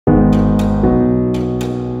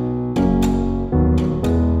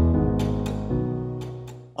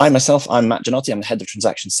I'm Matt Giannotti. I'm the head of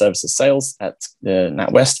transaction services sales at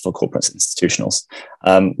NatWest for corporates and institutionals,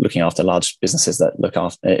 looking after large businesses that look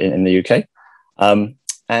after in the UK,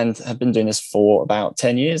 and have been doing this for about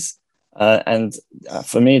 10 years.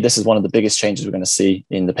 For me, this is one of the biggest changes we're going to see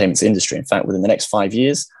in the payments industry. In fact, within the next 5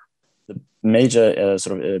 years, the major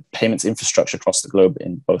payments infrastructure across the globe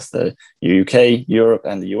in both the UK, Europe,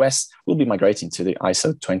 and the US will be migrating to the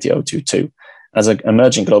ISO 20022. As an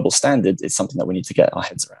emerging global standard, it's something that we need to get our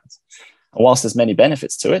heads around. And whilst there's many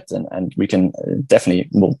benefits to it, and we can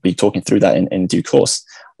we'll be talking through that in due course,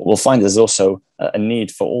 what we'll find there's also a need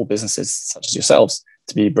for all businesses such as yourselves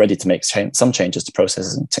to be ready to make some changes to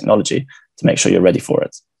processes and technology to make sure you're ready for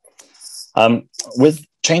it. With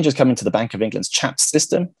changes coming to the Bank of England's CHAPS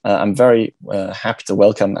system, I'm very happy to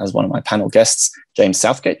welcome as one of my panel guests, James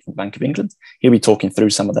Southgate from the Bank of England. He'll be talking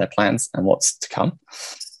through some of their plans and what's to come.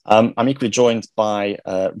 I'm equally joined by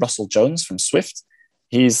Russell Jones from Swift.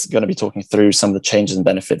 He's going to be talking through some of the changes and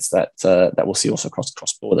benefits that we'll see also across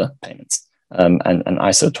cross-border payments, and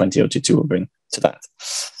ISO 20022 will bring to that.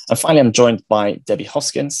 And finally, I'm joined by Debbie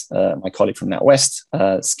Hoskins, my colleague from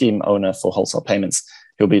NatWest, scheme owner for Wholesale Payments,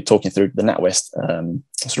 who'll be talking through the NatWest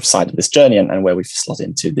side of this journey and where we've slot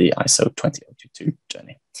into the ISO 20022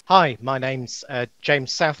 journey. Hi, my name's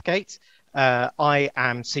James Southgate. I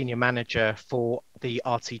am Senior Manager for the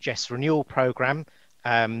RTGS Renewal program,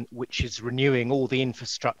 which is renewing all the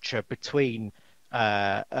infrastructure between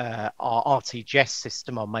our RTGS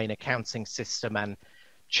system, our main accounting system, and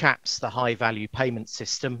CHAPS, the high value payment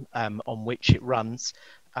system on which it runs.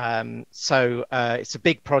 So it's a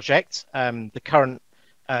big project. The current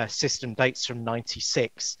system dates from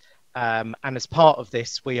 '96. And as part of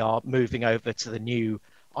this, we are moving over to the new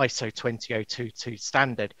ISO 20022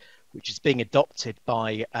 standard, which is being adopted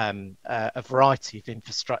by a variety of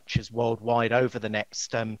infrastructures worldwide over the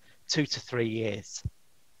next 2 to 3 years.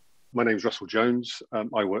 My name is Russell Jones.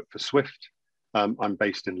 I work for Swift. I'm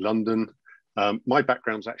based in London. My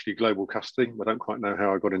background's actually global custody. I don't quite know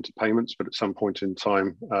how I got into payments, but at some point in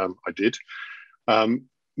time, I did.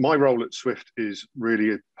 My role at Swift is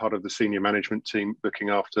really a part of the senior management team looking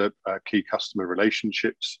after key customer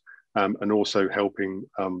relationships and also helping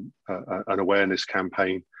an awareness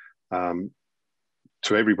campaign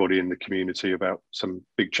to everybody in the community about some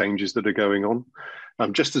big changes that are going on.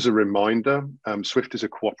 Just as a reminder, Swift is a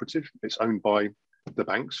cooperative. It's owned by the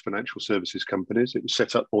banks, financial services companies. It was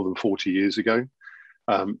set up more than 40 years ago.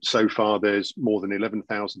 So far, there's more than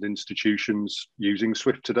 11,000 institutions using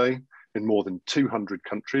Swift today in more than 200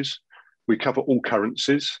 countries. We cover all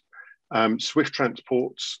currencies. Swift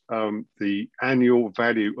transports the annual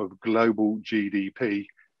value of global GDP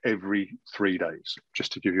every 3 days,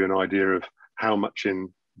 just to give you an idea of how much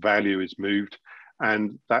in value is moved.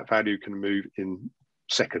 And that value can move in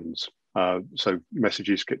seconds. So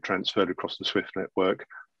messages get transferred across the Swift network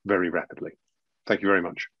very rapidly. Thank you very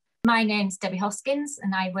much. My name's Debbie Hoskins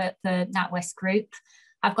and I work for NatWest Group.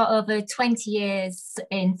 I've got over 20 years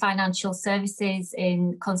in financial services,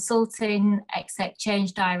 in consulting,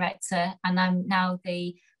 ex-exchange director, and I'm now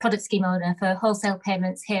the product scheme owner for wholesale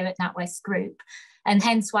payments here at NatWest Group. And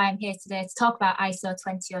hence why I'm here today to talk about ISO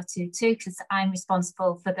 20022, because I'm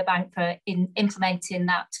responsible for the bank for implementing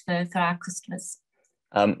that for our customers.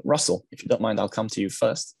 Russell, if you don't mind, I'll come to you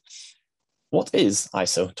first. What is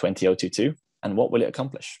ISO 20022 and what will it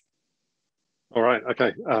accomplish? All right,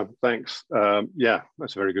 okay, thanks. Yeah,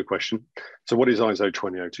 that's a very good question. So what is ISO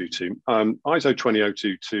 20022? ISO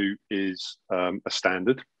 20022 is a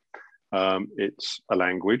standard. It's a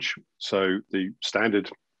language. So the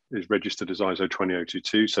standard is registered as ISO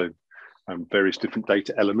 20022. So various different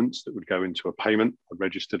data elements that would go into a payment are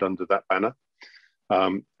registered under that banner.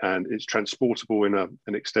 And it's transportable in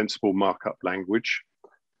an extensible markup language.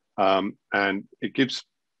 And it gives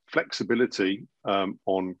flexibility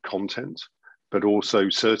on content, but also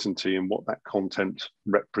certainty in what that content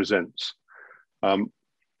represents.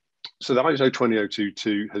 So the ISO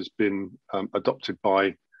 20022 has been adopted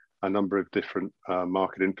by a number of different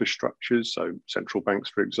market infrastructures, so central banks,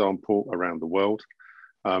 for example, around the world.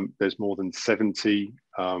 There's more than 70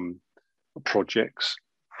 projects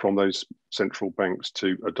from those central banks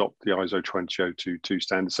to adopt the ISO 20022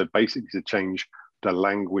 standard. So basically to change the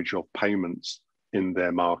language of payments in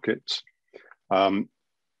their markets. And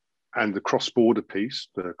the cross-border piece,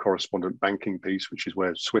 the correspondent banking piece, which is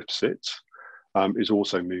where Swift sits, is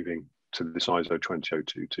also moving to this ISO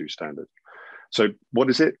 20022 standard. So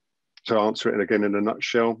what is it? To answer it again in a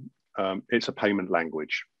nutshell, it's a payment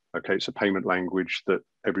language. Okay, it's a payment language that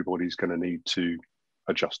everybody's going to need to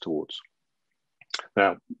adjust towards.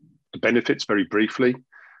 Now, the benefits, very briefly,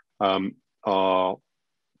 are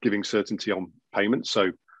giving certainty on payments.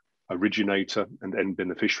 So originator and end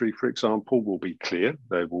beneficiary, for example, will be clear.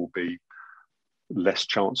 There will be less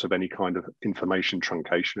chance of any kind of information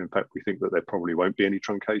truncation. In fact, we think that there probably won't be any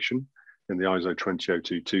truncation in the ISO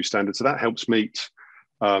 20022 standard. So that helps meet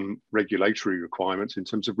regulatory requirements in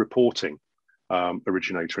terms of reporting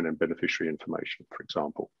originator and end beneficiary information, for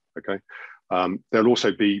example. Okay, there'll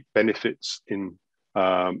also be benefits in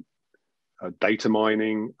data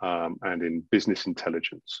mining and in business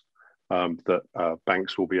intelligence that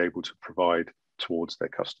banks will be able to provide towards their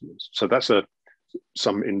customers. So that's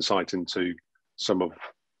some insight into some of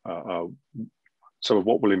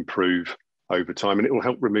what will improve over time, and it will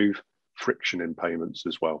help remove friction in payments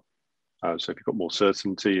as well. So if you've got more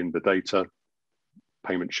certainty in the data,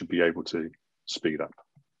 payments should be able to speed up.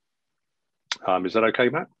 Is that okay,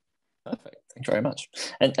 Matt? Perfect. Thank you very much.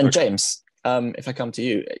 And okay. James, if I come to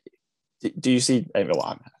you, do you see? Well,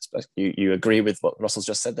 I suppose you agree with what Russell's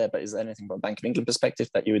just said there, but is there anything from a Bank of England perspective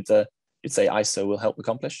that you'd say ISO will help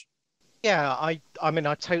accomplish? Yeah, I mean,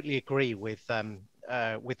 I totally agree with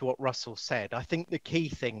what Russell said. I think the key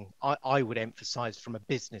thing I would emphasise from a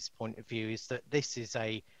business point of view is that this is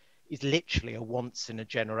literally a once in a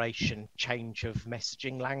generation change of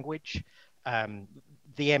messaging language.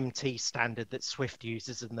 The MT standard that SWIFT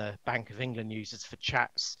uses and the Bank of England uses for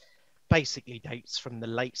chats basically dates from the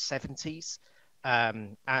late 70s,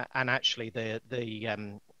 and actually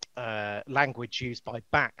the language used by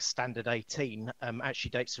BAC standard 18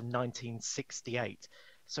 actually dates from 1968.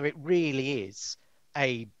 So it really is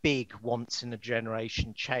a big once in a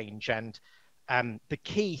generation change, and the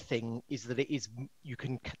key thing is that you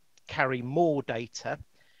can carry more data,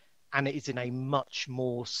 and it is in a much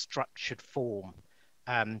more structured form,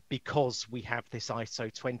 because we have this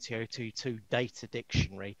ISO 20022 data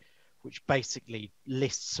dictionary, which basically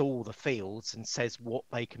lists all the fields and says what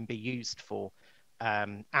they can be used for.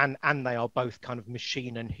 And they are both kind of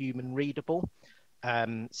machine and human readable.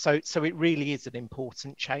 So it really is an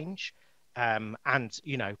important change. And,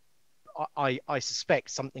 you know, I suspect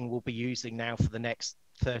something we'll be using now for the next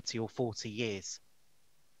 30 or 40 years.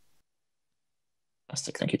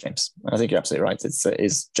 Fantastic. Thank you, James. I think you're absolutely right. It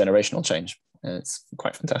is generational change. It's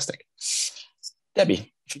quite fantastic.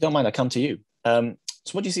 Debbie, if you don't mind, I come to you.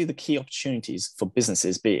 So what do you see the key opportunities for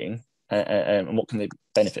businesses being, and what can they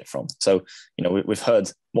benefit from? So, you know, we've heard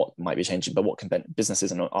what might be changing, but what can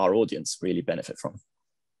businesses and our audience really benefit from?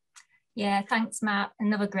 Yeah, thanks, Matt.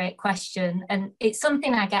 Another great question. And it's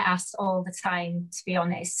something I get asked all the time, to be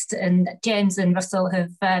honest. And James and Russell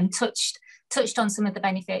have touched on some of the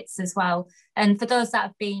benefits as well. And for those that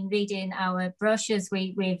have been reading our brochures,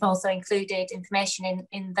 we've also included information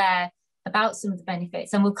in there about some of the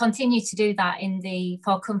benefits, and we'll continue to do that in the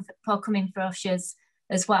forthcoming brochures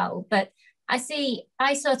as well. But I see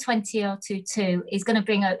ISO 20022 is going to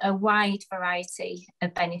bring a wide variety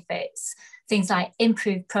of benefits, things like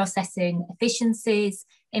improved processing efficiencies,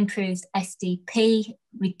 improved SDP,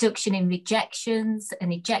 reduction in rejections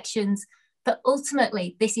and ejections, but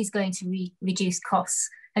ultimately this is going to reduce costs.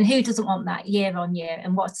 And who doesn't want that year on year?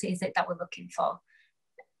 And what is it that we're looking for?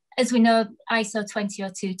 As we know, ISO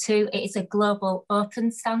 20022, it is a global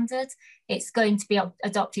open standard. It's going to be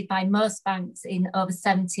adopted by most banks in over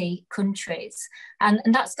 70 countries. And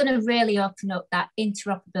that's going to really open up that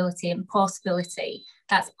interoperability and portability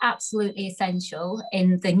that's absolutely essential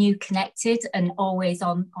in the new connected and always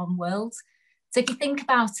on world. So if you think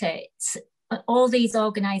about it, all these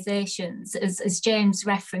organisations, as James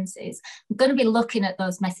references, are going to be looking at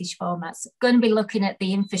those message formats, going to be looking at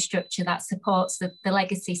the infrastructure that supports the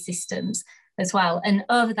legacy systems as well. And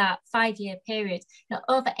over that 5-year period, you know,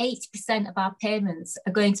 over 80% of our payments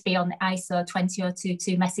are going to be on the ISO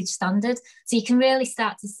 20022 message standard. So you can really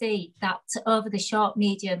start to see that over the short,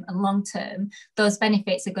 medium and long term, those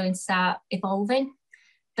benefits are going to start evolving.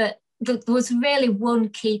 But there was really one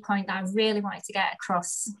key point that I really wanted to get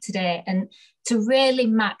across today, and to really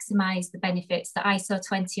maximise the benefits that ISO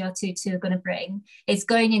 20022 are going to bring is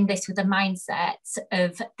going in this with a mindset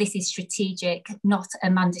of this is strategic, not a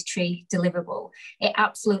mandatory deliverable. It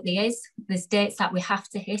absolutely is. There's dates that we have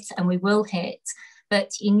to hit and we will hit, but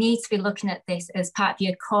you need to be looking at this as part of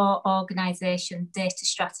your core organisation data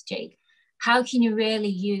strategy. How can you really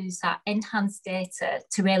use that enhanced data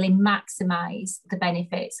to really maximise the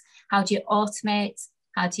benefits? How do you automate?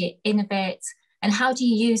 How do you innovate? And how do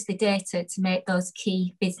you use the data to make those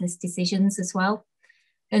key business decisions as well?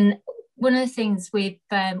 And one of the things we've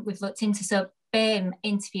looked into, so BAME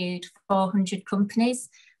interviewed 400 companies,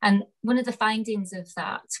 and one of the findings of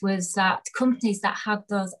that was that companies that had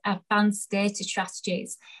those advanced data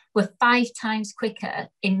strategies were 5 times quicker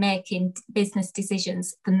in making business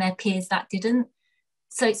decisions than their peers that didn't.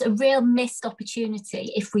 So it's a real missed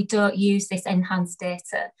opportunity if we don't use this enhanced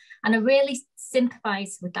data. And I really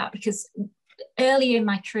sympathise with that, because early in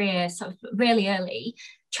my career, sort of really early,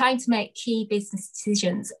 trying to make key business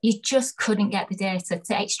decisions, you just couldn't get the data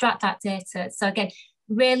to extract that data. So again,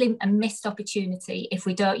 really a missed opportunity if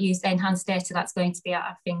we don't use the enhanced data that's going to be at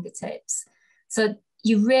our fingertips. So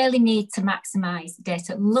you really need to maximise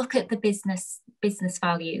data. Look at the business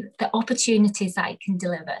value, the opportunities that it can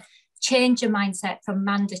deliver. Change your mindset from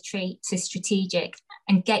mandatory to strategic,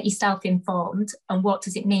 and get yourself informed on what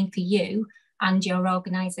does it mean for you and your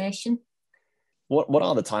organisation. What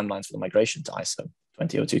are the timelines for the migration to ISO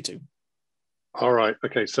 20022? All right.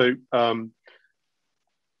 Okay. So the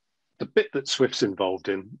bit that Swift's involved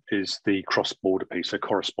in is the cross-border piece, so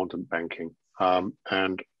correspondent banking. And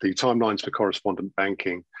the timelines for correspondent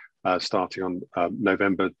banking starting on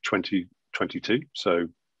November 2022. So,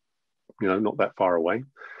 not that far away.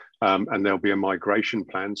 And there'll be a migration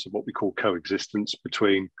plan, so what we call coexistence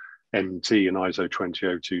between MT and ISO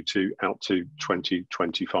 20022 out to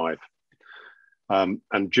 2025.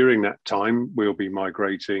 And during that time, we'll be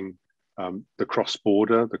migrating the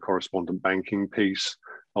cross-border, the correspondent banking piece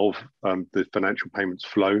of the financial payments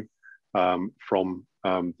flow from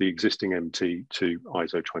the existing MT to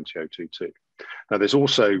ISO 20022. Now, there's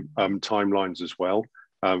also timelines as well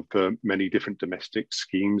for many different domestic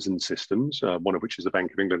schemes and systems, one of which is the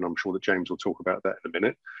Bank of England. I'm sure that James will talk about that in a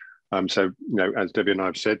minute. So, as Debbie and I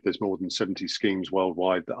have said, there's more than 70 schemes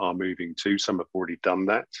worldwide that are moving to. Some have already done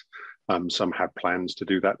that. Some have plans to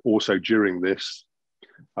do that also during this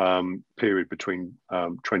period between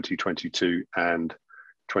 2022 and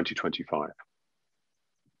 2025.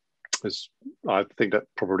 I think that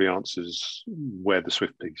probably answers where the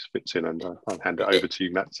Swift piece fits in, and I'll hand it over to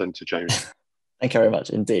you, Matt, and to James. Thank you very much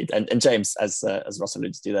indeed. And James, as Ross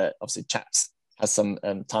alluded to there, obviously CHAPS has some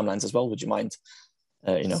timelines as well. Would you mind,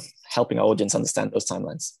 helping our audience understand those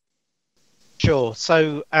timelines? Sure.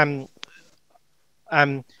 So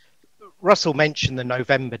Russell mentioned the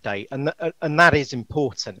November date, and that is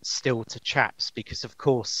important still to CHAPS, because of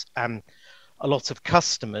course a lot of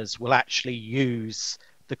customers will actually use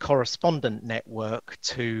the correspondent network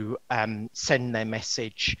to send their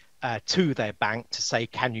message to their bank to say,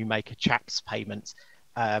 can you make a CHAPS payment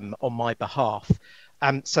on my behalf?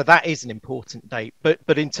 So that is an important date.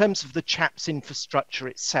 But in terms of the CHAPS infrastructure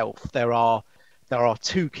itself, there are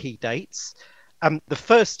two key dates. The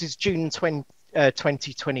first is June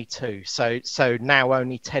 2022, so now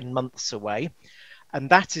only 10 months away. And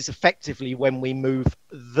that is effectively when we move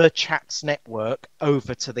the CHAPS network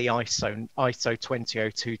over to the ISO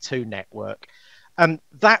 20022 network.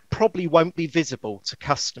 That probably won't be visible to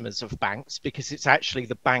customers of banks, because it's actually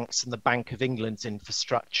the banks and the Bank of England's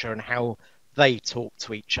infrastructure and how they talk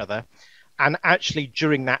to each other. And actually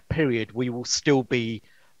during that period, we will still be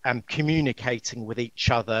communicating with each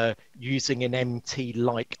other using an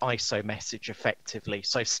MT-like ISO message effectively.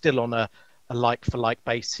 So still on a like-for-like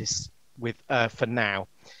basis with for now.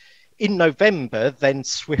 In November, then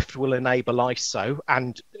Swift will enable ISO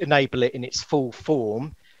and enable it in its full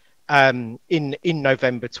form in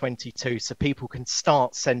November 22, so people can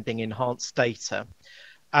start sending enhanced data.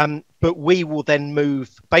 But we will then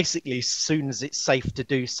move basically as soon as it's safe to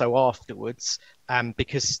do so afterwards,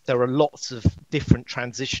 because there are lots of different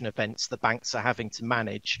transition events the banks are having to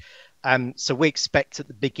manage. So we expect at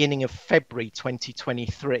the beginning of February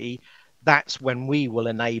 2023, that's when we will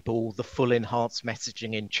enable the full enhanced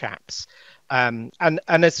messaging in CHAPS. And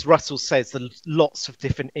as Russell says, there's lots of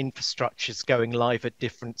different infrastructures going live at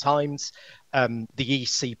different times. The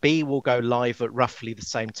ECB will go live at roughly the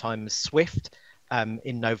same time as Swift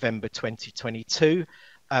in November 2022.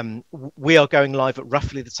 We are going live at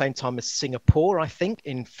roughly the same time as Singapore, I think,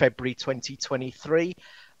 in February 2023.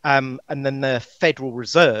 And then the Federal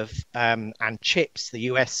Reserve and CHIPS, the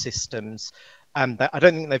US systems, I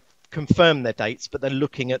don't think they've confirmed their dates, but they're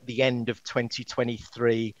looking at the end of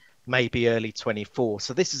 2023, maybe early 24.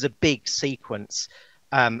 So this is a big sequence.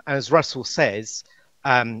 As Russell says,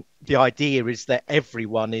 the idea is that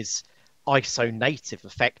everyone is ISO native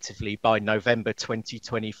effectively by November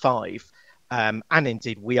 2025. And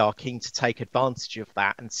indeed, we are keen to take advantage of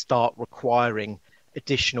that and start requiring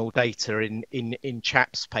additional data in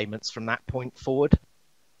CHAPS payments from that point forward.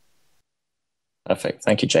 Perfect.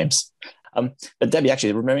 Thank you, James. But Debbie,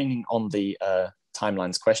 actually, remaining on the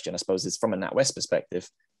timelines question, I suppose, is from a NatWest perspective,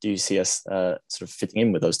 do you see us sort of fitting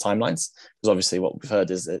in with those timelines? Because obviously what we've heard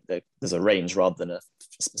is that there's a range rather than a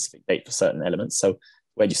specific date for certain elements. So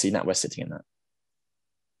where do you see NatWest sitting in that?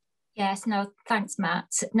 Yes, no, thanks, Matt.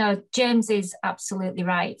 No, James is absolutely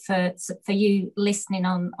right. For you listening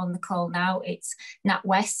on the call now, it's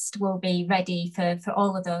NatWest will be ready for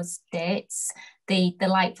all of those dates. The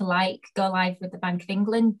like for like go live with the Bank of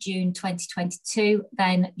England, June 2022,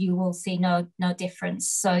 then you will see no difference.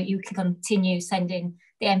 So you can continue sending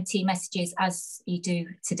the MT messages as you do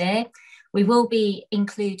today. We will be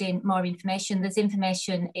including more information. There's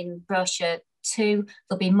information in brochure 2.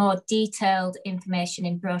 There'll be more detailed information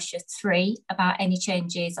in brochure 3 about any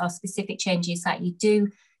changes or specific changes that you do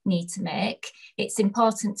need to make. It's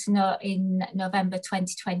important to note in November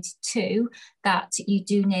 2022 that you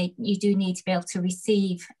do need to be able to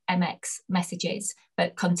receive MX messages,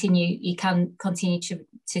 but you can continue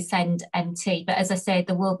to send MT. But as I say,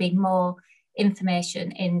 there will be more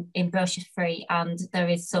information in brochure 3, and there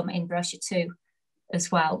is some in brochure 2 as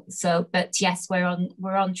well. So, but yes, we're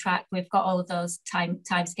on track. We've got all of those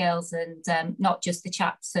timescales, and not just the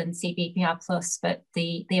chaps and CBPR plus, but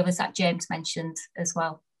the others that James mentioned as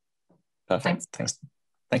well. Perfect. Thanks.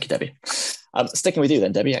 Thank you, Debbie. Sticking with you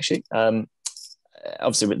then, Debbie. Actually,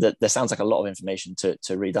 obviously, there sounds like a lot of information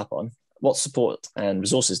to read up on. What support and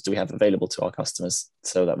resources do we have available to our customers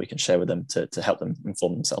so that we can share with them to help them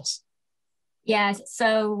inform themselves? Yeah,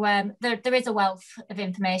 so there is a wealth of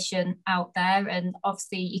information out there, and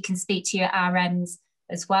obviously you can speak to your RMs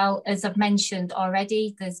as well. As I've mentioned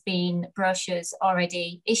already, there's been brochures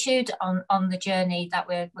already issued on the journey that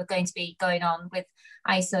we're going to be going on with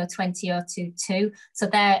ISO 20022. So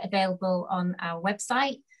they're available on our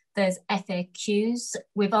website. There's FAQs.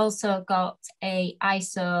 We've also got a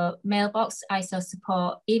ISO mailbox, ISO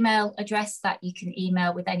support email address that you can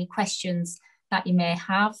email with any questions that you may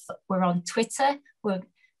have. We're on Twitter,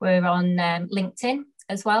 we're on LinkedIn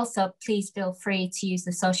as well, so please feel free to use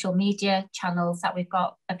the social media channels that we've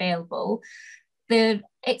got available. The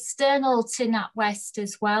external to NatWest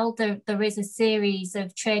as well, there is a series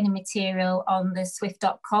of training material on the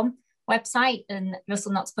swift.com website, and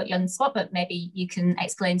Russell, not to put you on the spot, but maybe you can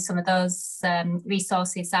explain some of those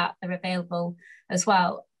resources that are available as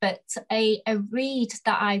well. But a read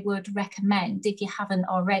that I would recommend, if you haven't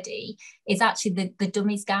already, is actually the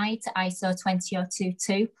Dummies Guide to ISO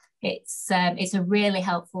 20022. It's a really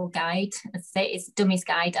helpful guide. It's a Dummies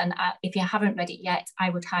Guide, and if you haven't read it yet, I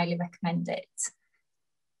would highly recommend it.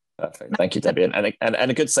 Perfect. Thank you, Debbie. And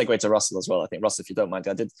a good segue to Russell as well. I think, Russell, if you don't mind,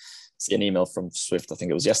 I did see an email from Swift, I think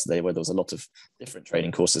it was yesterday, where there was a lot of different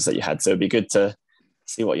training courses that you had. So it'd be good to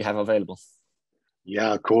see what you have available.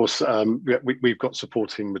 Yeah, of course. We've got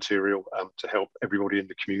supporting material to help everybody in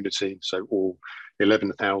the community. So all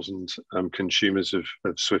 11,000 consumers of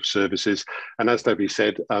Swift services. And as Debbie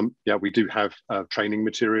said, we do have training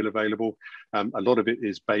material available. A lot of it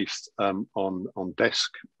is based on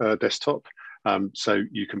desktop. So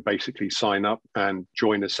you can basically sign up and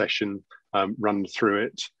join a session, run through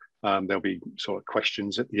it. There'll be sort of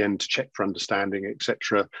questions at the end to check for understanding,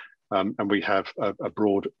 etc. And we have a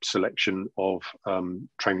broad selection of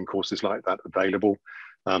training courses like that available.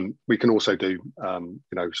 We can also do,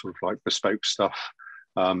 sort of like bespoke stuff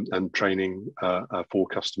and training for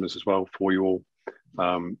customers as well for you all.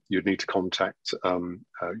 You'd need to contact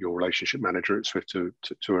your relationship manager at Swift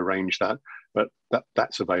to arrange that, but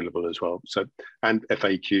that's available as well. So, and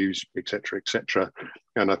FAQs, etc., etc.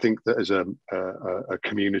 And I think that as a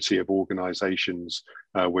community of organisations,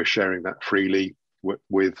 we're sharing that freely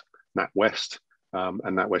with NatWest, and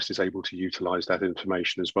NatWest is able to utilise that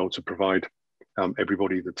information as well to provide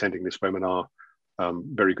everybody attending this webinar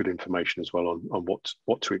very good information as well on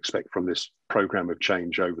what to expect from this programme of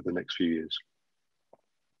change over the next few years.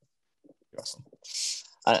 Awesome.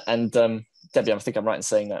 And Debbie, I think I'm right in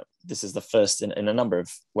saying that this is the first in a number of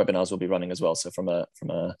webinars we'll be running as well. So from a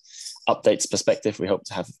updates perspective, we hope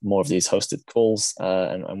to have more of these hosted calls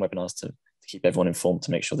and webinars to keep everyone informed,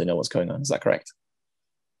 to make sure they know what's going on. Is that correct?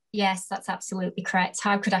 Yes, that's absolutely correct.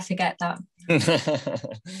 How could I forget that?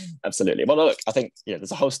 Absolutely. Well, look, I think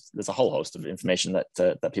there's a whole host of information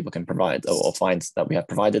that people can provide or find that we have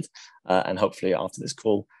provided, and hopefully after this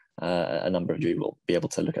call, a number of you will be able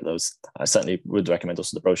to look at those. I certainly would recommend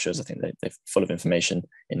also the brochures. I think they're full of information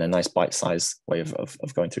in a nice bite-sized way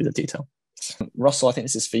of going through the detail. Russell, I think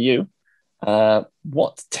this is for you.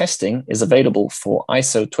 What testing is available for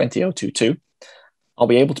ISO 20022? Are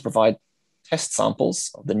we able to provide test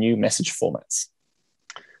samples of the new message formats?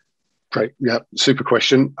 Great. Yeah, super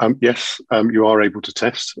question. Yes, you are able to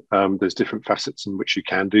test. There's different facets in which you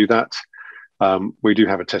can do that. We do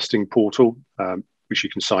have a testing portal which you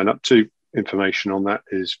can sign up to. Information on that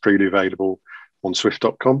is freely available on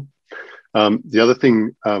swift.com. The other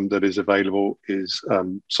thing that is available is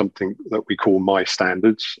something that we call My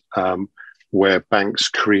Standards, where banks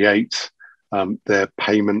create their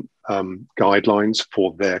payment guidelines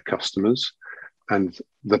for their customers, and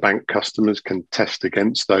the bank customers can test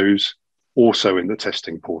against those also in the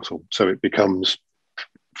testing portal. So it becomes,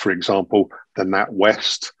 for example, the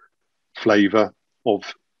NatWest flavor of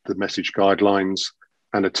the message guidelines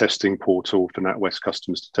and a testing portal for NatWest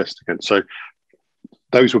customers to test against. So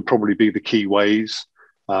those would probably be the key ways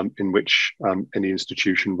in which any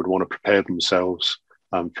institution would want to prepare themselves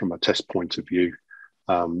from a test point of view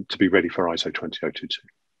to be ready for ISO 20022.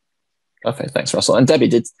 Perfect, thanks, Russell. And Debbie,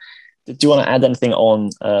 did you want to add anything on,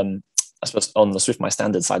 I suppose, on the Swift My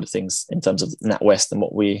Standard side of things in terms of NatWest and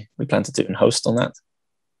what we plan to do and host on that?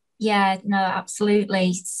 Yeah, no,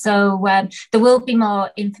 absolutely. So there will be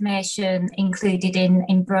more information included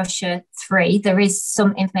in brochure 3. There is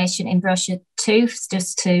some information in brochure 2,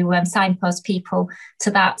 just to signpost people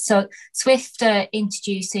to that. So Swift are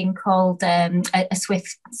introducing called a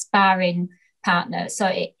Swift sparring partner. So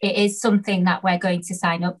it is something that we're going to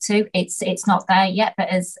sign up to. It's not there yet, but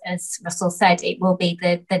as Russell said, it will be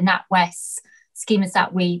the NatWest schemas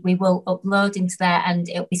that we will upload into there, and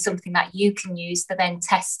it'll be something that you can use to then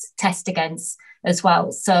test against as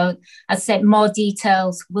well. So as I said, more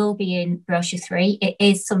details will be in brochure 3. It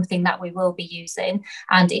is something that we will be using,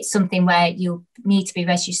 and it's something where you need to be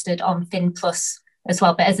registered on FinPlus as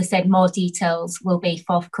well. But as I said, more details will be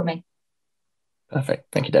forthcoming.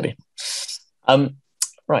 Perfect. Thank you, Debbie.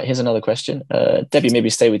 Right, here's another question. Debbie, maybe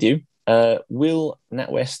stay with you. Will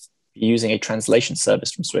NatWest be using a translation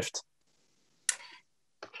service from Swift?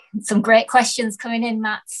 Some great questions coming in,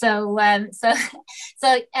 Matt. So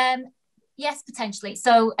yes, potentially.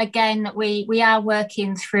 So again, we are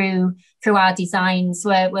working through our designs.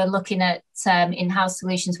 We're looking at in-house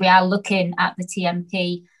solutions. We are looking at the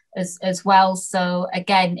TMP as well. So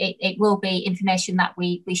again, it will be information that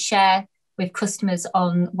we share with customers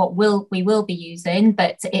on what we will be using,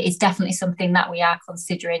 but it is definitely something that we are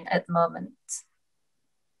considering at the moment.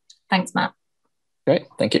 Thanks, Matt. Great,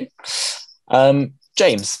 thank you.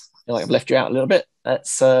 James, I feel like I've left you out a little bit.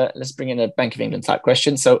 Let's bring in a Bank of England type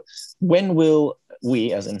question. So when will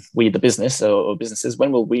we, as in we the business or businesses,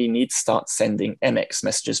 when will we need to start sending MX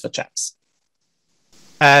messages for chats?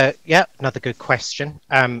 Yeah, another good question.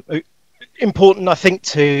 Important, I think,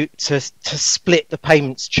 to split the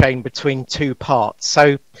payments chain between two parts.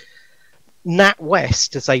 So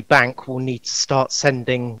NatWest as a bank will need to start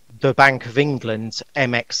sending the Bank of England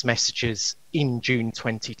MX messages in June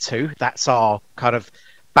 22. That's our kind of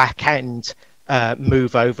back end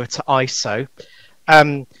move over to ISO.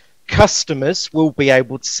 Customers will be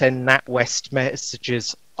able to send NatWest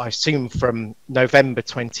messages, I assume, from November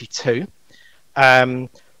 22.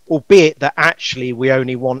 Albeit that actually we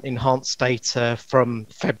only want enhanced data from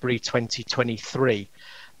February 2023.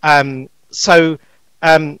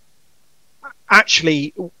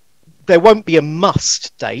 Actually, there won't be a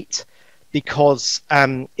must date, because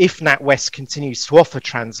if NatWest continues to offer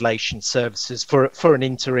translation services for an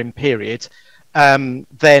interim period,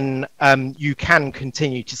 then you can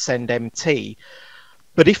continue to send MT.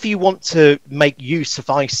 But if you want to make use of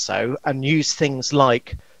ISO and use things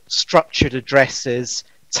like structured addresses,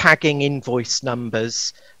 tagging invoice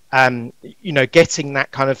numbers, getting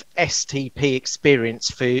that kind of STP experience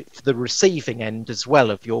for the receiving end as well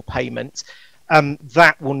of your payment,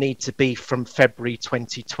 that will need to be from February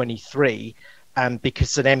 2023,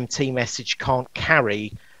 because an MT message can't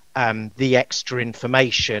carry the extra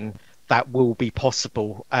information that will be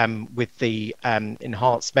possible with the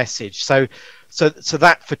enhanced message. So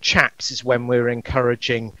that for chaps is when we're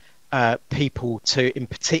encouraging people to, in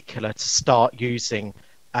particular, to start using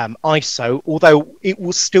ISO, although it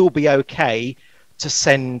will still be okay to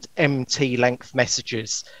send MT length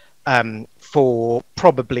messages for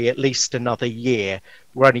probably at least another year.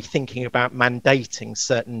 We're only thinking about mandating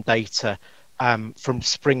certain data from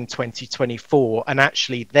spring 2024, and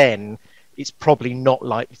actually then it's probably not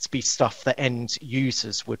likely to be stuff that end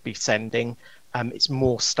users would be sending. It's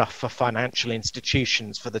more stuff for financial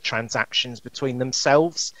institutions for the transactions between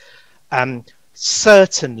themselves.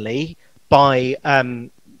 Certainly by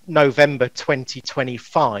November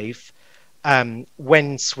 2025,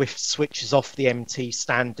 when Swift switches off the MT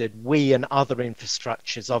standard, we and other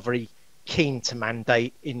infrastructures are very keen to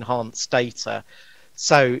mandate enhanced data.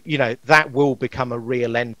 So, that will become a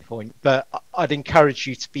real endpoint, but I'd encourage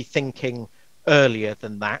you to be thinking earlier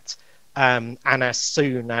than that, and as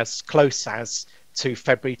soon as close as to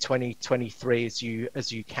February 2023 as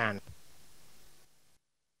you can.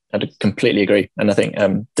 I completely agree. And I think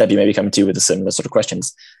Debbie may be coming to you with a similar sort of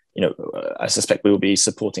questions. I suspect we will be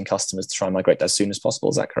supporting customers to try and migrate as soon as possible.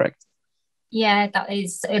 Is that correct? Yeah, that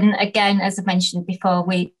is. And again, as I mentioned before,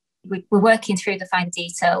 we we're working through the fine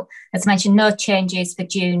detail. As mentioned, no changes for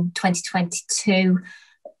June 2022.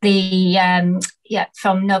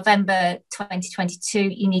 From November 2022,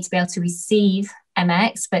 you need to be able to receive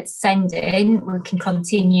MX, but sending, we can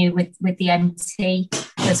continue with the MT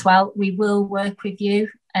as well. We will work with you.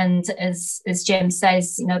 And as Jim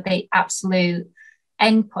says, the absolute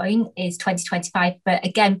endpoint is 2025. But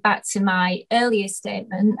again, back to my earlier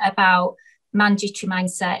statement about mandatory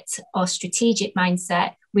mindset or strategic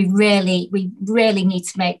mindset, we really need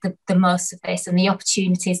to make the most of this and the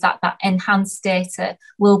opportunities that enhanced data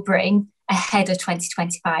will bring ahead of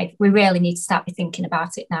 2025. We really need to start thinking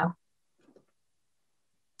about it now.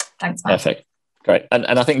 Thanks, Matt. Perfect. Great. And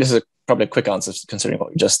I think this is probably a quick answer considering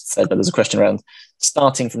what you just said, but there's a question around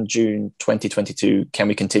starting from June 2022, can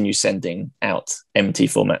we continue sending out MT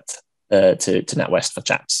format to NatWest for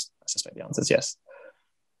chaps? I suspect the answer is yes.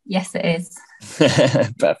 Yes, it is.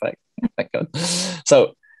 Perfect. Thank God.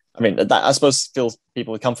 So, I mean, that I suppose fills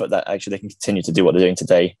people with comfort that actually they can continue to do what they're doing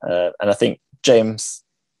today. And I think, James,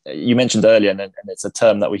 you mentioned earlier, and it's a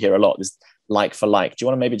term that we hear a lot, is like for like. Do you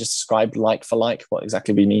want to maybe just describe like for like, what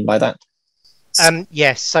exactly we mean by that?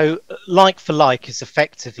 Yes, so like for like is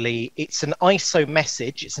effectively, it's an ISO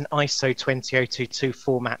message, it's an ISO 20022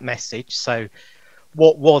 format message. So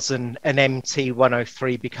what was an MT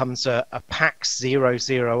 103 becomes a PAX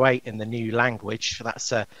 008 in the new language. So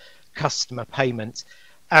that's a customer payment.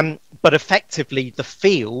 But effectively, the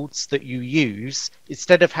fields that you use,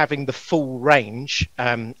 instead of having the full range,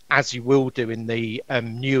 as you will do in the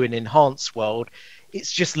new and enhanced world,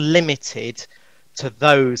 it's just limited to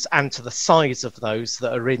those and to the size of those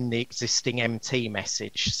that are in the existing MT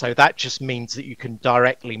message. So that just means that you can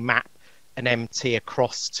directly map an MT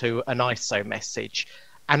across to an ISO message,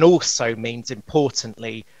 and also means,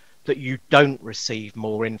 importantly, that you don't receive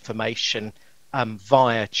more information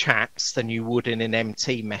via chats than you would in an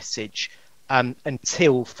MT message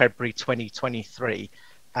until February 2023.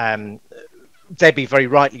 Debbie very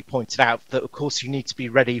rightly pointed out that, of course, you need to be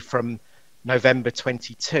ready from November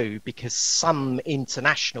 22, because some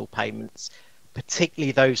international payments,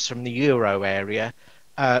 particularly those from the Euro area,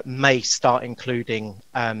 may start including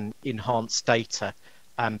enhanced data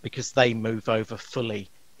because they move over fully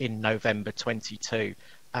in November 22.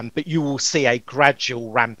 But you will see a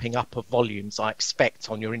gradual ramping up of volumes, I expect,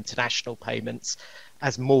 on your international payments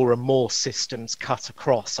as more and more systems cut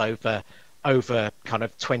across over kind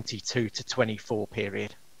of 22 to 24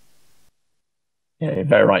 period. Yeah, you're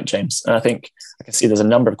very right, James. And I think I can see there's a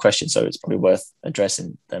number of questions, so it's probably worth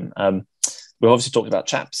addressing them. We've obviously talked about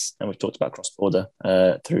chaps and we've talked about cross-border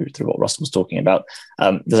through what Russell was talking about.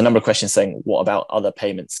 There's a number of questions saying, what about other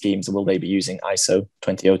payment schemes? Will they be using ISO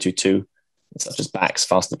 20022, such as BACS,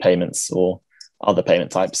 faster payments, or other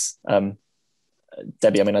payment types?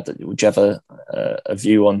 Debbie, I mean, would you have a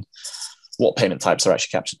view on what payment types are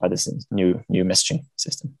actually captured by this new messaging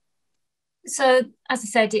system? So, as I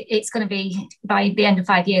said, it's going to be, by the end of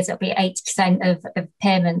 5 years, it'll be 80% of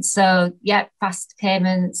payments. So, yeah, fast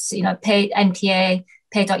payments, NPA,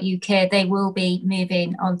 Pay.UK, they will be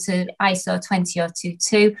moving onto ISO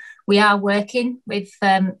 20022. We are working with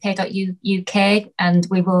Pay.UK, and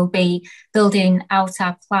we will be building out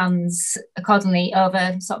our plans accordingly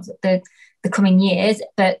over sort of the coming years,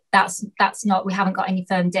 but that's not, we haven't got any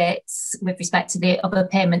firm dates with respect to the other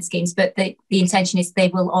payment schemes, but the intention is they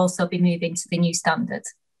will also be moving to the new standard.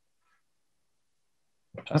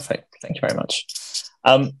 Perfect, thank you very much.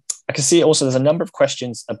 I can see also there's a number of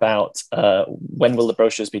questions about when will the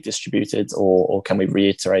brochures be distributed, or can we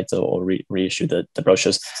reiterate or reissue the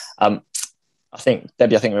brochures? I think,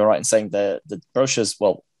 Debbie, we were right in saying the brochures,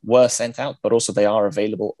 were sent out, but also they are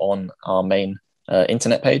available on our main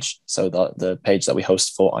internet page, so the page that we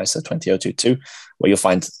host for ISO 20022, where you'll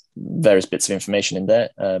find various bits of information in there,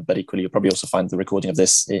 but equally you'll probably also find the recording of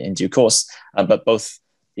this in due course. But both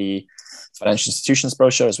the financial institutions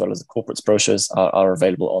brochure as well as the corporates brochures are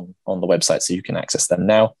available on the website, so you can access them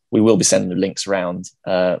now. We will be sending the links around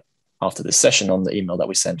after this session on the email that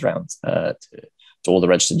we send around to all the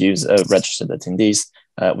registered attendees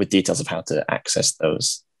with details of how to access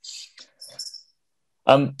those.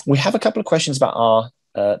 We have a couple of questions about our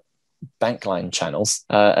Bankline channels,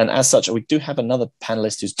 and as such, we do have another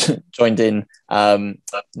panelist who's joined in,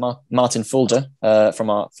 Martin Fulger from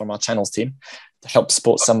our channels team, to help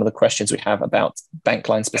support some of the questions we have about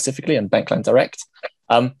Bankline specifically and Bankline Direct.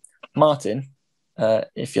 Martin,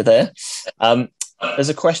 if you're there, there's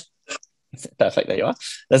a question. Perfect, there you are.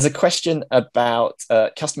 There's a question about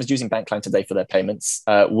customers using Bankline today for their payments.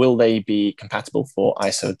 Will they be compatible for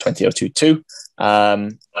ISO 20022?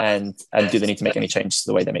 And do they need to make any changes to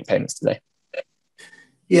the way they make payments today?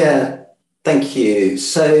 Yeah, Thank you.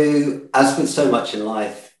 So, as with so much in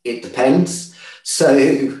life, it depends.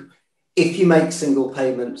 So, if you make single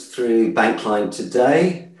payments through Bankline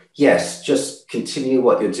today, yes, just continue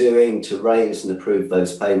what you're doing to raise and approve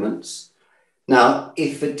those payments. Now,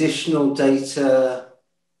 if additional data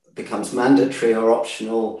becomes mandatory or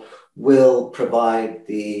optional, we'll provide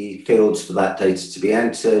the fields for that data to be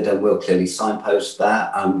entered, and we'll clearly signpost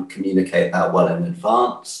that and communicate that well in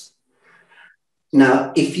advance.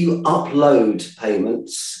 Now, if you upload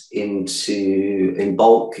payments in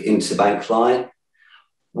bulk into Bankline,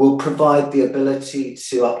 we'll provide the ability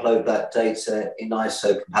to upload that data in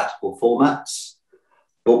ISO compatible formats,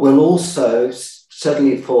 but we'll also,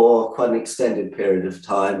 certainly for quite an extended period of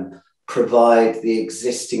time, provide the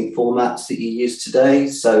existing formats that you use today.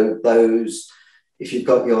 So those, if you've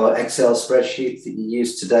got your Excel spreadsheets that you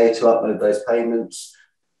use today to upload those payments,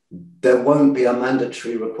 there won't be a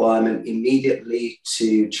mandatory requirement immediately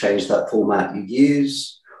to change that format you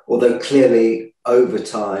use, although clearly over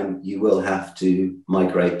time you will have to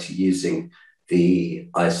migrate to using the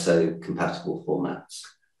ISO compatible formats.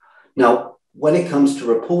 Now, when it comes to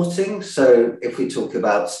reporting, so if we talk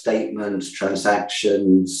about statements,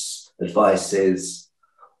 transactions, advices,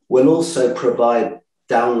 we'll also provide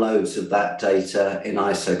downloads of that data in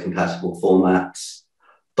ISO compatible formats.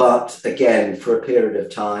 But again, for a period of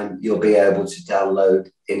time, you'll be able to download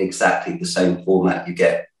in exactly the same format you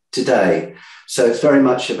get today. So it's very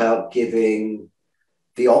much about giving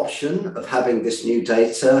the option of having this new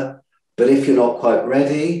data, but if you're not quite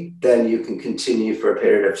ready, then you can continue for a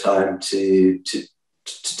period of time to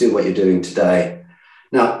do what you're doing today.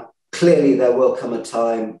 Now, clearly there will come a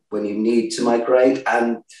time when you need to migrate,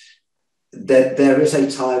 and there is a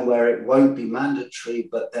time where it won't be mandatory,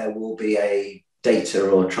 but there will be a data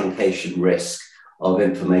or truncation risk of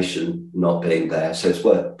information not being there. So it's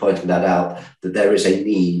worth pointing that out, that there is a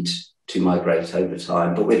need to migrate over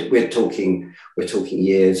time, but we're talking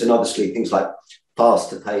years. And obviously things like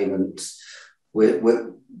faster payments, we're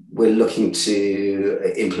looking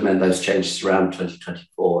to implement those changes around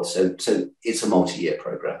 2024. So it's a multi-year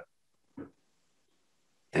program.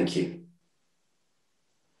 Thank you.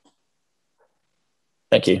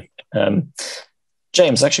 Thank you.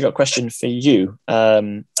 James, I actually got a question for you.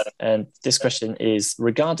 And this question is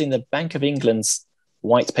regarding the Bank of England's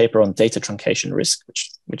white paper on data truncation risk, which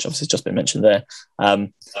obviously has just been mentioned there.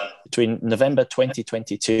 Between November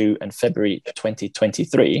 2022 and February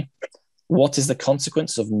 2023, what is the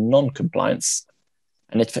consequence of non-compliance?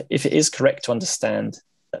 And if it is correct to understand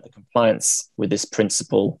that the compliance with this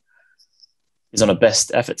principle is on a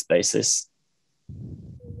best efforts basis,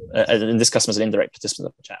 and this customer is an indirect participant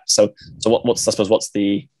of the chat. So what's I suppose what's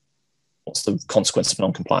the consequence of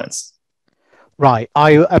non-compliance? Right.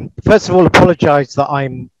 I first of all apologise that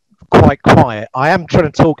I'm quite quiet. I am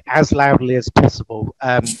trying to talk as loudly as possible.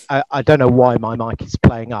 I don't know why my mic is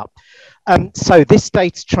playing up. So this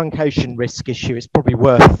data truncation risk issue is probably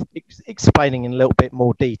worth explaining in a little bit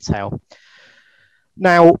more detail.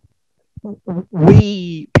 Now,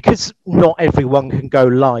 because not everyone can go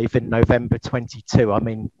live in November 22. I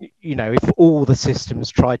mean, you know, if all the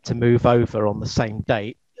systems tried to move over on the same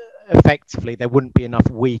date, effectively there wouldn't be enough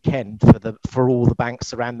weekend for all the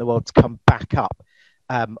banks around the world to come back up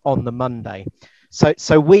on the Monday. So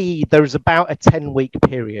there is about a 10-week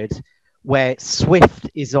period where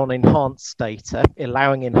Swift is on enhanced data,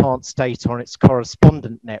 allowing enhanced data on its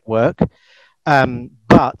correspondent network.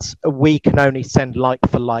 But we can only send like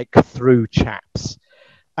for like through chaps.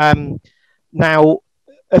 Now,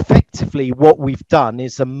 effectively, what we've done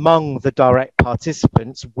is among the direct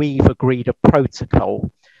participants, we've agreed a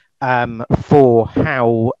protocol for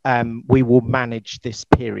how we will manage this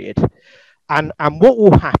period. And what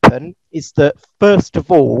will happen is that, first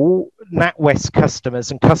of all, NatWest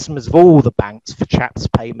customers and customers of all the banks for chaps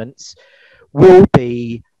payments will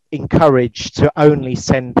be encouraged to only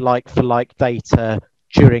send like-for-like data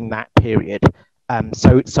during that period.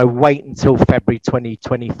 So wait until February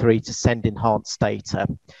 2023 to send enhanced data.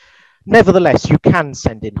 Nevertheless, you can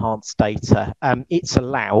send enhanced data. It's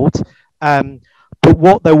allowed. But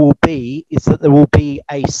what there will be is that there will be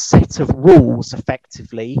a set of rules,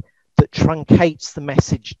 effectively, that truncates the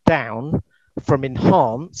message down from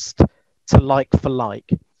enhanced to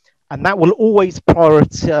like-for-like. And that will always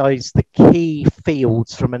prioritize the key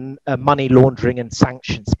fields from a money laundering and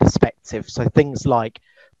sanctions perspective. So things like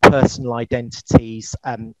personal identities,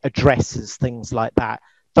 addresses, things like that.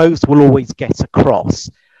 Those will always get across.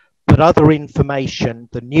 But other information,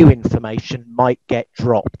 the new information, might get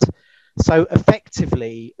dropped. So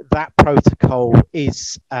effectively, that protocol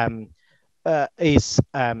is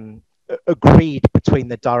agreed between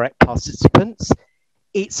the direct participants.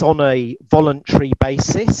 it's on a voluntary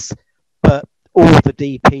basis, but all the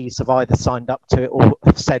DPs have either signed up to it or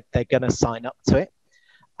have said they're going to sign up to it.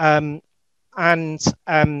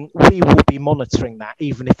 We will be monitoring that,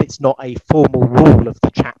 even if it's not a formal rule of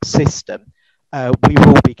the CHAP system. We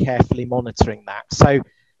will be carefully monitoring that. So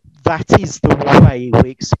that is the way we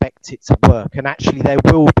expect it to work. And actually, there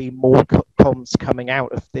will be more comms coming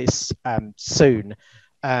out of this soon.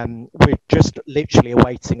 We're just literally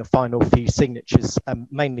awaiting a final few signatures,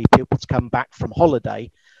 mainly people to come back from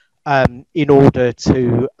holiday, in order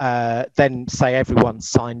to then say everyone's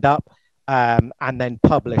signed up, and then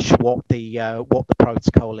publish what the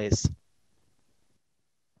protocol is.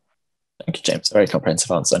 Thank you, James. A very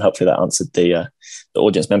comprehensive answer, and hopefully that answered the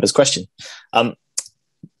audience member's question.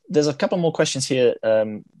 There's a couple more questions here,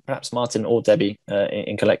 perhaps Martin or Debbie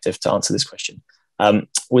in collective to answer this question.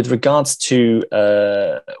 With regards to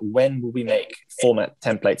when will we make format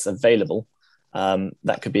templates available?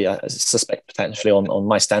 That could be, I suspect, potentially on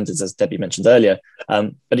my standards, as Debbie mentioned earlier,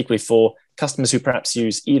 but equally for customers who perhaps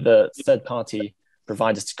use either third-party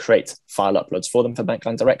providers to create file uploads for them for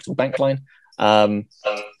Bankline Direct or Bankline,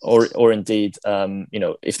 or indeed,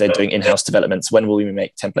 if they're doing in-house developments, when will we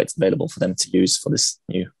make templates available for them to use for this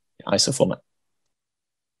new ISO format?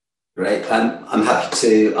 Great. I'm happy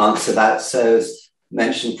to answer that. So as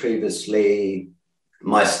mentioned previously,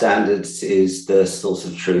 my standards is the source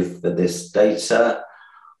of truth for this data.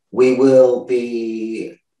 We will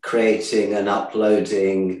be creating and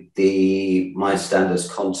uploading the My Standards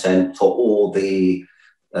content for all the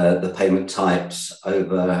payment types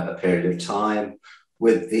over a period of time,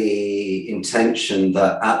 with the intention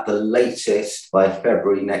that at the latest by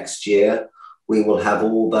February next year, we will have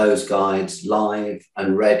all those guides live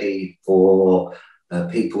and ready for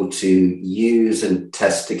people to use and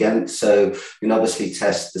test against. So we can obviously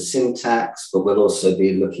test the syntax, but we'll also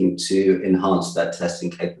be looking to enhance that testing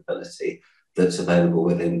capability that's available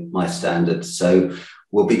within My Standards. So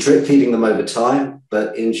we'll be drip feeding them over time,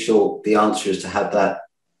 but in short, the answer is to have that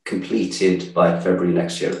completed by February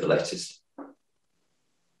next year at the latest.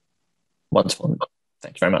 Wonderful.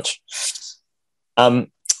 Thank you very much.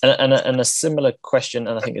 And a similar question,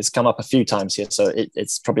 and I think it's come up a few times here, so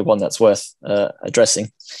it's probably one that's worth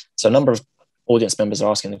addressing. So a number of audience members are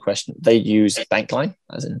asking the question. They use Bankline,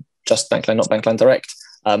 as in just Bankline, not Bankline Direct.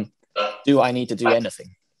 Do I need to do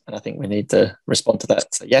anything? And I think we need to respond to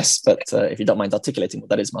that. So yes, but if you don't mind articulating what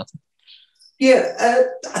that is, Martin. Yeah,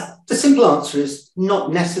 the simple answer is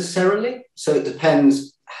not necessarily. So it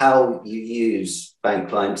depends how you use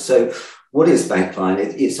Bankline. So what is Bankline?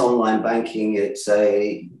 It's online banking. It's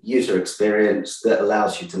a user experience that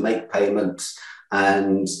allows you to make payments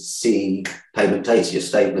and see payment data, your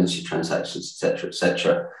statements, your transactions, etc.,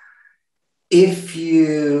 etc. If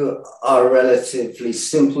you are a relatively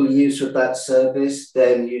simple user of that service,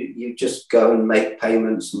 then you just go and make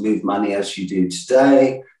payments, move money as you do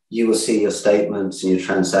today. You will see your statements and your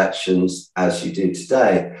transactions as you do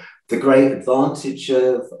today. The great advantage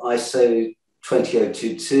of ISO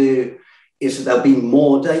 20022 is that there'll be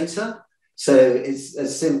more data. So it's a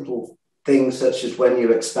simple things such as when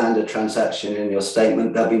you expand a transaction in your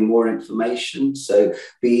statement, there'll be more information. So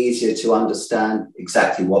be easier to understand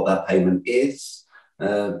exactly what that payment is.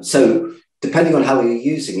 So depending on how you're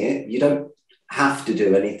using it, you don't have to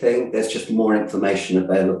do anything. There's just more information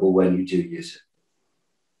available when you do use it.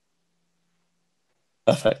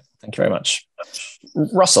 Perfect. Thank you very much.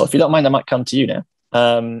 Russell, if you don't mind, I might come to you now.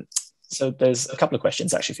 So there's a couple of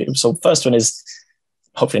questions actually for you. So first one is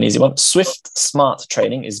hopefully an easy one. Swift Smart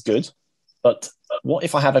training is good, but what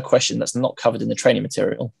if I have a question that's not covered in the training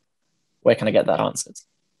material? Where can I get that answered?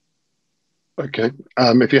 Okay.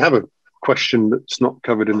 If you have a question that's not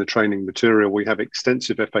covered in the training material, we have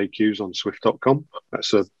extensive FAQs on swift.com.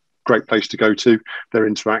 That's a great place to go to. They're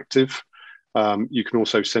interactive. You can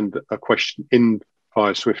also send a question in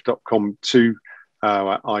via swift.com to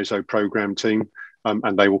our ISO program team,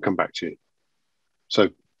 and they will come back to you. So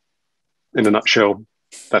in a nutshell,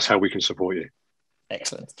 that's how we can support you.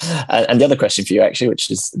 Excellent. And the other question for you, actually, which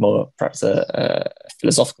is more perhaps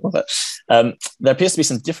philosophical, but there appears to be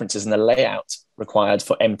some differences in the layout required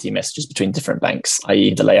for MT messages between different banks,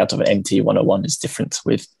 i.e. the layout of an MT 101 is different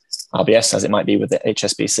with RBS as it might be with the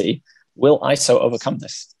HSBC. Will ISO overcome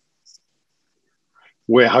this?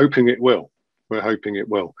 We're hoping it will. We're hoping it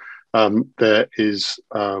will. There is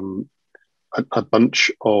a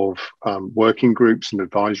bunch of working groups and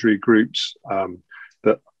advisory groups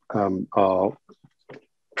that are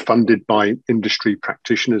funded by industry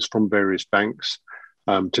practitioners from various banks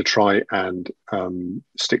to try and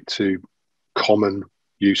stick to common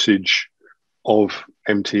usage of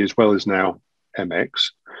MT as well as now MX.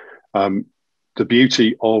 The the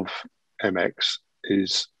beauty of MX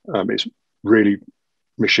is it's really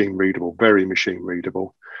machine readable, very machine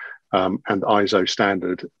readable. And ISO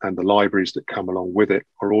standard and the libraries that come along with it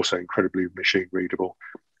are also incredibly machine readable.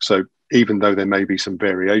 So even though there may be some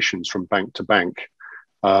variations from bank to bank,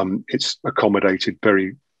 it's accommodated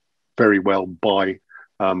very, very well by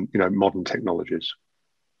modern technologies.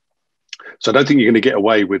 So I don't think you're going to get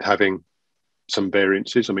away with having some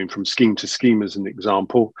variances. I mean, from scheme to scheme, as an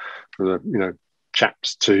example, for the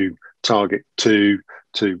chaps to target to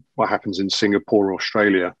what happens in Singapore,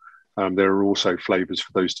 Australia. There are also flavors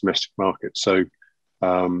for those domestic markets. So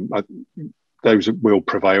those will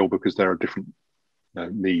prevail because there are different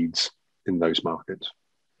needs in those markets.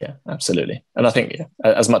 Yeah, absolutely. And I think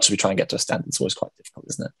as much as we try and get to a standard, it's always quite difficult,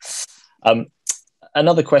 isn't it?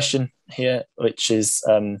 Another question here, which is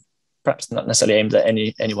perhaps not necessarily aimed at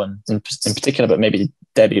anyone in particular, but maybe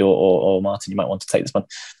Debbie or Martin, you might want to take this one.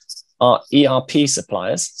 Are ERP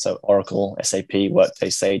suppliers, so Oracle, SAP, Workday,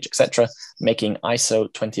 Sage, etc., making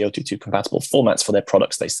ISO 20022 compatible formats for their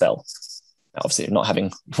products they sell? Now, obviously, not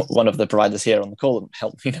having one of the providers here on the call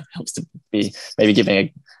helps to be maybe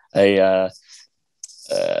giving an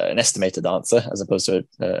estimated answer as opposed to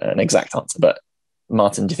an exact answer. But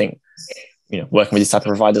Martin, do you think working with these type of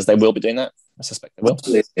providers, they will be doing that? I suspect they will.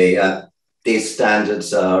 Absolutely. These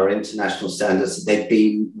standards are international standards. They've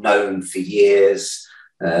been known for years.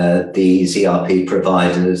 These ERP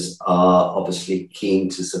providers are obviously keen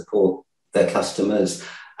to support their customers,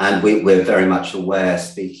 and we're very much aware,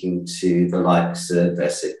 speaking to the likes of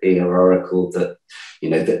SAP or Oracle, that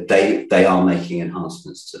that they are making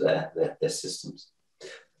enhancements to their systems.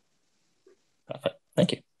 Perfect,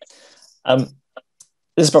 thank you.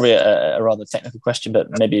 This is probably a rather technical question,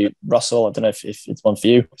 but maybe Russell, I don't know if it's one for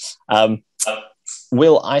you.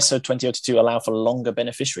 Will ISO 20022 allow for longer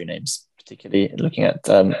beneficiary names? Particularly looking at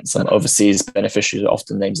some overseas beneficiaries,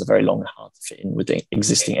 often names are very long and hard to fit in with the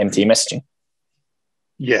existing MT messaging.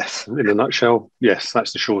 Yes, in a nutshell, yes,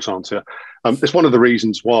 that's the short answer. It's one of the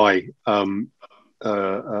reasons why moving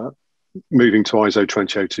to ISO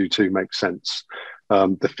 20022 makes sense.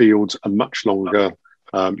 The fields are much longer.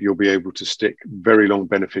 You'll be able to stick very long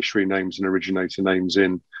beneficiary names and originator names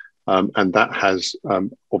in, and that has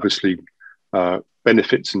obviously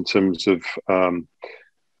benefits in terms of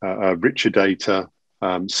richer data,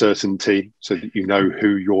 certainty, so that you know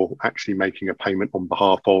who you're actually making a payment on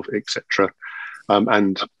behalf of, etc.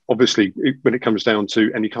 And obviously, when it comes down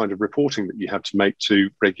to any kind of reporting that you have to make to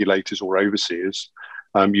regulators or overseers,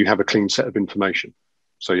 you have a clean set of information.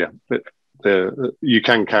 So yeah, you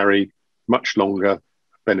can carry much longer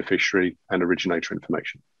beneficiary and originator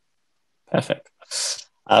information. Perfect.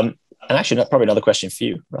 And actually, probably another question for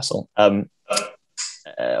you, Russell.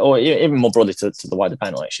 Or even more broadly to the wider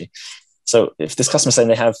panel, actually. So if this customer is saying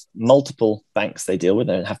they have multiple banks they deal with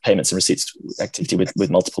and have payments and receipts activity with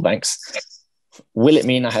multiple banks, will it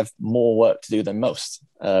mean I have more work to do than most?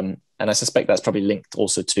 And I suspect that's probably linked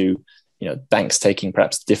also to banks taking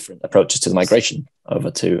perhaps different approaches to the migration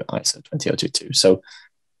over to ISO 20022. So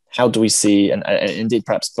how do we see, and indeed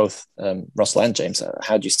perhaps both Russell and James,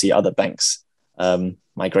 how do you see other banks'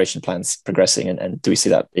 migration plans progressing, and do we see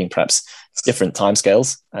that being perhaps different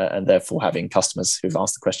timescales, and therefore having customers who've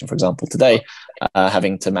asked the question, for example, today,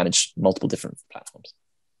 having to manage multiple different platforms?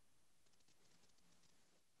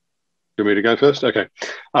 Do you want me to go first? Okay.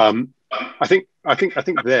 I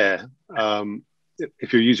think there,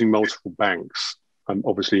 if you're using multiple banks,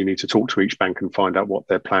 obviously you need to talk to each bank and find out what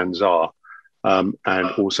their plans are, and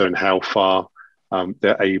also in how far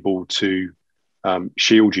they're able to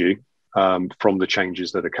shield you from the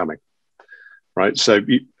changes that are coming, right? So,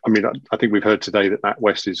 I think we've heard today that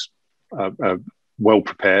NatWest is well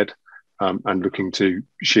prepared and looking to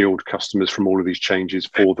shield customers from all of these changes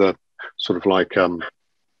for the sort of like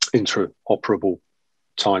interoperable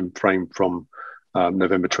time frame from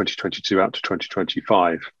November 2022 out to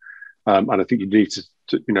 2025. And I think you need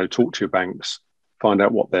to talk to your banks, find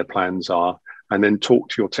out what their plans are, and then talk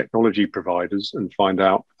to your technology providers and find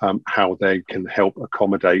out how they can help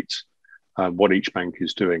accommodate what each bank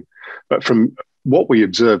is doing. But from what we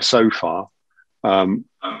observe so far,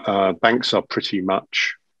 banks are pretty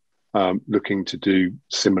much looking to do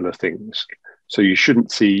similar things. So you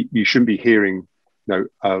shouldn't be hearing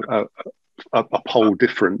a poll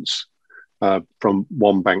difference from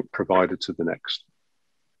one bank provider to the next.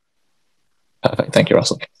 Perfect. Thank you,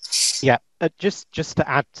 Russell. Yeah, just to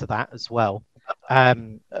add to that as well,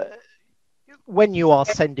 when you are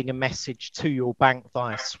sending a message to your bank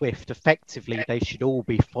via SWIFT, effectively they should all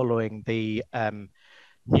be following the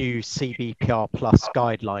new CBPR Plus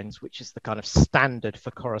guidelines, which is the kind of standard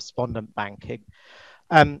for correspondent banking.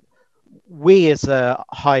 we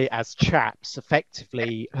as chaps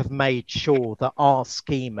effectively have made sure that our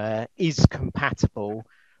schema is compatible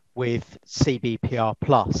with CBPR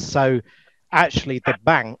plus. So actually the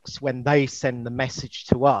banks, when they send the message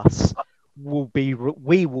to us, we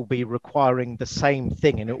will be requiring the same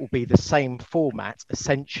thing, and it will be the same format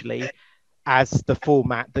essentially as the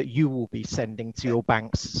format that you will be sending to your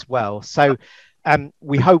banks as well. So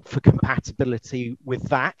we hope for compatibility with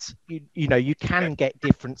that. You can get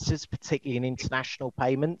differences, particularly in international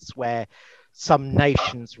payments, where some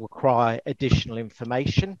nations require additional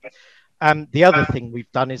information. The other thing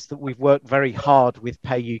we've done is that we've worked very hard with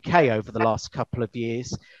Pay UK over the last couple of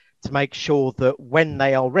years to make sure that when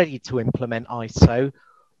they are ready to implement ISO,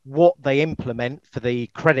 what they implement for the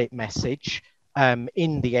credit message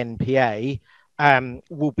in the NPA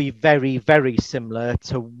will be very, very similar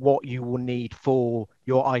to what you will need for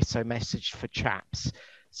your ISO message for chaps.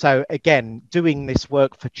 So again, doing this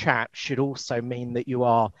work for chaps should also mean that you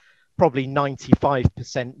are probably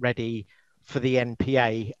 95% ready for the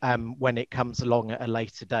NPA when it comes along at a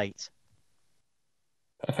later date.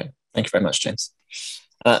 Perfect. Thank you very much, James.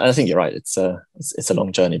 I think you're right. It's a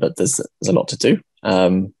long journey, but there's a lot to do.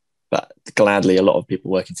 But gladly, a lot of people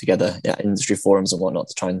working together, industry forums and whatnot,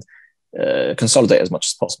 to try and consolidate as much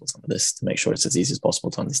as possible some of this to make sure it's as easy as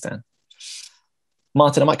possible to understand.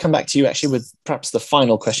 Martin, I might come back to you actually with perhaps the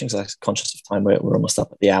final question, because I'm conscious of time. We're almost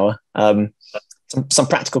up at the hour. Some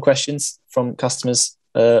practical questions from customers.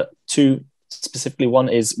 Two specifically. One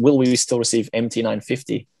is, will we still receive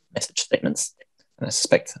MT950 message statements? And I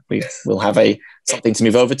suspect we will have something to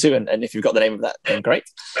move over to. And if you've got the name of that, then great.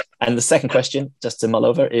 And the second question, just to mull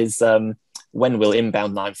over, is when will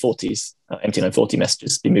inbound 940s, MT940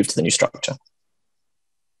 messages be moved to the new structure?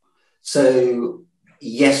 So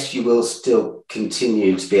yes, you will still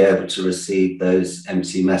continue to be able to receive those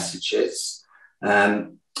MT messages.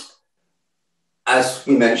 As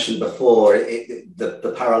we mentioned before,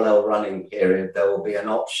 the parallel running period, there will be an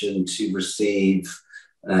option to receive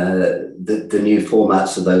the new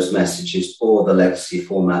formats of those messages or the legacy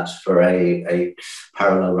formats for a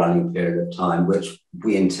parallel running period of time, which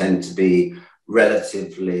we intend to be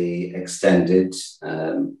relatively extended.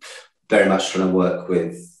 Very much trying to work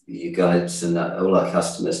with you guys and all our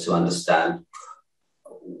customers to understand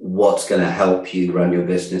what's going to help you run your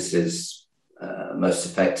businesses most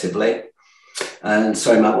effectively. And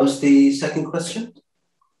sorry, Matt, what's the second question?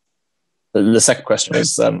 The second question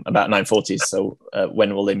was about 940s. So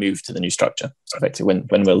when will they move to the new structure? So effectively,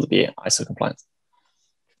 when will it be ISO compliant?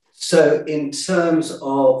 So in terms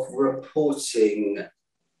of reporting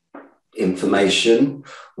information,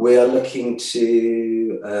 we are looking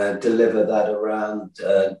to deliver that around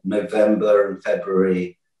November and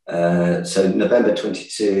February. So November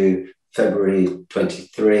 22, February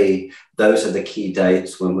 23, those are the key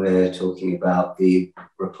dates when we're talking about the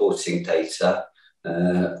reporting data.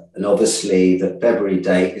 And obviously the February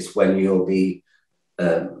date is when you'll be,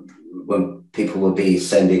 when people will be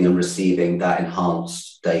sending and receiving that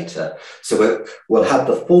enhanced data. So we'll have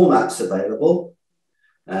the formats available,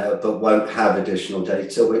 but won't have additional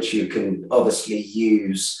data, which you can obviously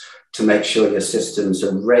use to make sure your systems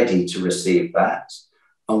are ready to receive that.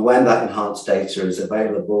 And when that enhanced data is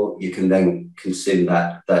available, you can then consume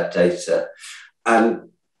that data.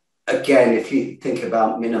 And again, if you think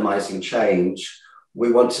about minimizing change, we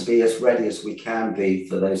want to be as ready as we can be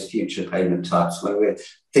for those future payment types when we're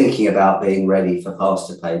thinking about being ready for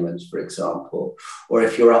faster payments, for example. Or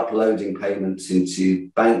if you're uploading payments into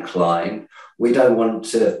Bankline, we don't want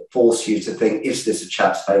to force you to think, is this a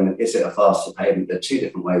CHAPS payment? Is it a faster payment? There are two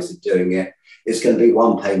different ways of doing it. It's going to be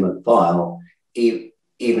one payment file, even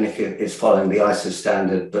if it's following the ISO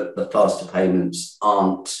standard, but the faster payments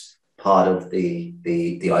aren't part of the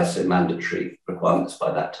ISO mandatory requirements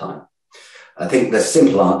by that time. I think the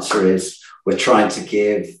simple answer is we're trying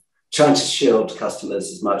to shield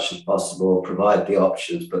customers as much as possible, provide the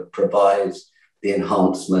options, but provide the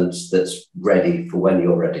enhancements that's ready for when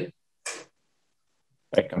you're ready.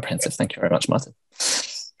 Very comprehensive. Thank you very much, Martin.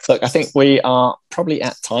 Look, I think we are probably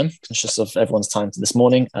at time, conscious of everyone's time this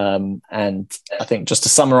morning. And I think just to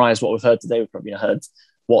summarize what we've heard today, we've probably heard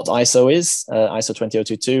what ISO is, ISO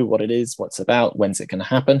 20022, what it is, what's it about, when's it going to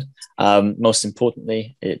happen. Most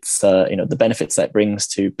importantly, it's the benefits that it brings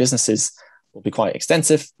to businesses will be quite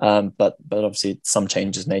extensive, but obviously some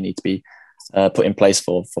changes may need to be put in place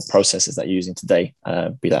for processes that you're using today,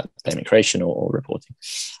 be that payment creation or reporting.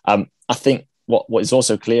 I think what is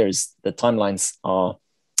also clear is the timelines are,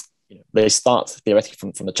 they start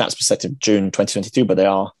theoretically from the CHAPS perspective, June 2022, but they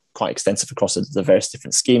are quite extensive across the various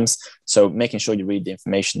different schemes. So making sure you read the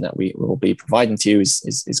information that we will be providing to you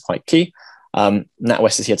is quite key.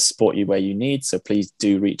 NatWest is here to support you where you need, so please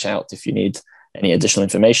do reach out if you need any additional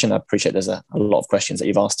information. I appreciate there's a lot of questions that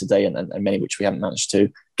you've asked today, and many which we haven't managed to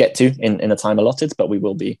get to in the time allotted, but we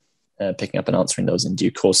will be picking up and answering those in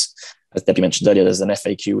due course. As Debbie mentioned earlier, there's an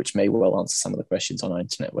FAQ which may well answer some of the questions on our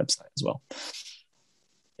internet website as well.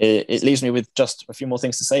 It leaves me with just a few more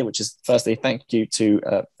things to say, which is firstly, thank you to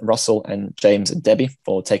Russell and James and Debbie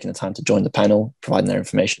for taking the time to join the panel, providing their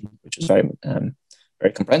information, which was very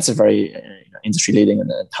comprehensive, very industry leading,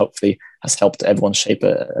 and hopefully has helped everyone shape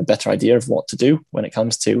a better idea of what to do when it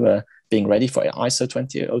comes to being ready for ISO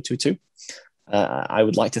 20022. I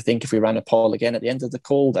would like to think if we ran a poll again at the end of the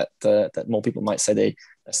call that more people might say they're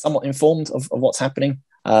somewhat informed of what's happening.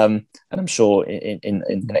 And I'm sure in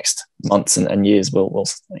the next months and years, we'll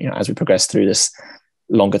as we progress through this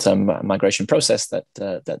longer term migration process,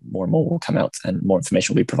 that more and more will come out and more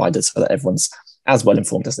information will be provided so that everyone's as well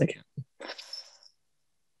informed as they can.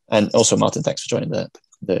 And also, Martin, thanks for joining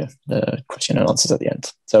the question and answers at the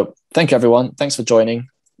end. So thank you, everyone. Thanks for joining.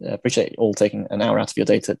 Appreciate you all taking an hour out of your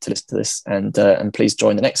day to listen to this, and please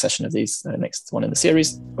join the next session of these, next one in the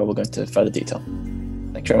series, where we'll go into further detail.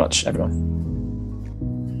 Thank you very much, everyone.